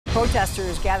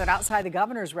Protesters gathered outside the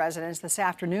governor's residence this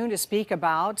afternoon to speak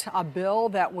about a bill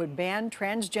that would ban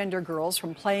transgender girls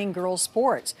from playing girls'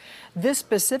 sports. This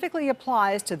specifically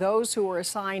applies to those who were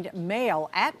assigned male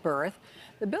at birth.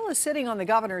 The bill is sitting on the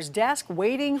governor's desk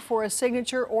waiting for a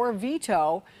signature or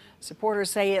veto.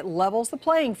 Supporters say it levels the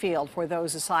playing field for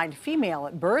those assigned female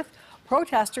at birth.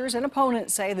 Protesters and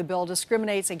opponents say the bill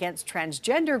discriminates against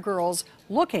transgender girls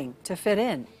looking to fit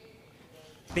in.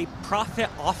 They profit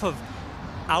off of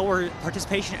our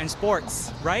participation in sports,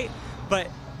 right? But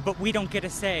we don't get a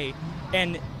say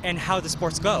in how the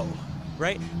sports go,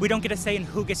 right? We don't get a say in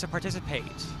who gets to participate.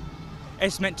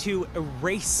 It's meant to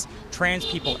erase trans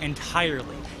people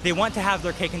entirely. They want to have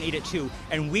their cake and eat it too,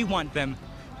 and we want them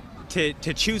to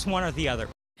choose one or the other.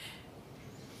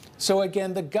 So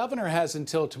again, the governor has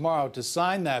until tomorrow to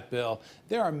sign that bill.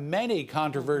 There are many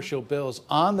controversial bills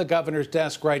on the governor's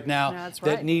desk right now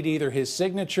that need either his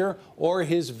signature or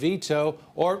his veto,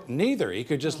 or neither. He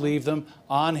could just leave them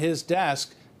on his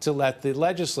desk to let the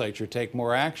legislature take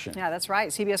more action. Yeah, that's right.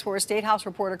 CBS 4 State House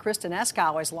reporter Kristen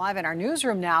Eskow is live in our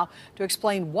newsroom now to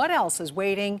explain what else is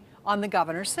waiting on the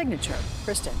governor's signature.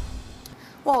 Kristen.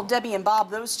 Well, Debbie and Bob,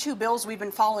 those two bills we've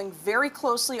been following very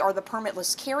closely are the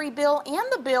permitless carry bill and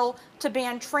the bill to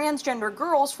ban transgender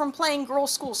girls from playing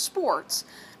girls' school sports.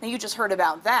 Now, you just heard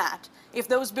about that. If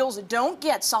those bills don't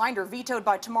get signed or vetoed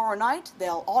by tomorrow night,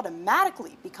 they'll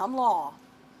automatically become law.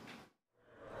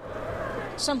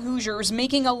 Some Hoosiers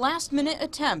making a last-minute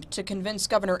attempt to convince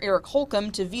Governor Eric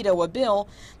Holcomb to veto a bill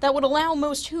that would allow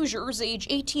most Hoosiers age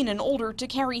 18 and older to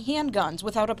carry handguns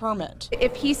without a permit.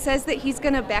 If he says that he's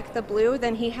going to back the blue,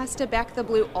 then he has to back the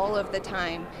blue all of the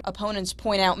time. Opponents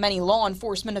point out many law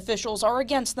enforcement officials are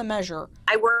against the measure.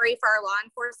 I worry for our law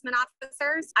enforcement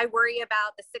officers. I worry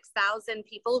about the 6,000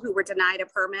 people who were denied a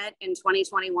permit in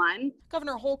 2021.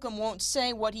 Governor Holcomb won't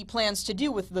say what he plans to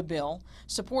do with the bill.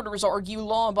 Supporters argue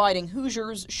law-abiding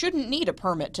Hoosiers shouldn't need a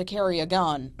permit to carry a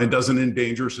gun. It doesn't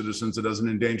endanger citizens. It doesn't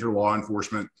endanger law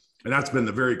enforcement. And that's been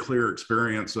the very clear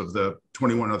experience of the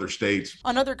 21 other states.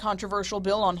 Another controversial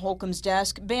bill on Holcomb's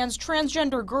desk bans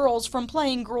transgender girls from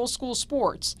playing girls' school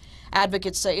sports.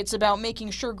 Advocates say it's about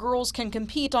making sure girls can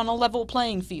compete on a level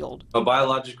playing field. A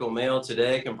biological male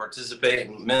today can participate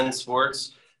in men's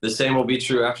sports. The same will be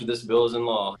true after this bill is in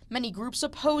law. Many groups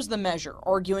oppose the measure,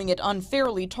 arguing it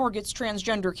unfairly targets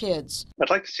transgender kids.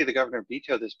 I'd like to see the governor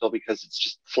veto this bill because it's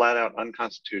just flat out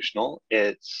unconstitutional.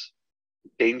 It's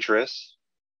dangerous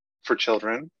for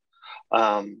children.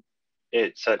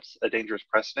 It sets a dangerous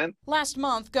precedent. Last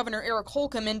month, Governor Eric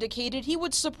Holcomb indicated he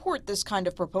would support this kind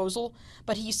of proposal,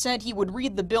 but he said he would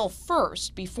read the bill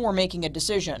first before making a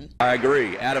decision. I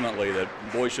agree adamantly that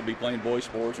boys should be playing boys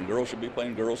sports and girls should be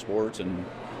playing girls sports, and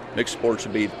mixed sports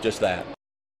should be just that.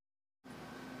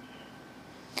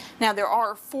 Now, there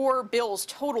are 4 bills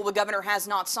total the governor has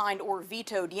not signed or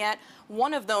vetoed yet.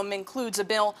 One of them includes a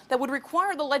bill that would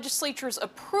require the legislature's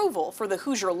approval for the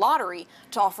Hoosier Lottery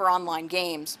to offer online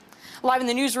games. Live in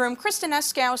the newsroom, Kristen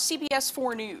Eskow, CBS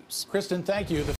 4 News. Kristen, thank you.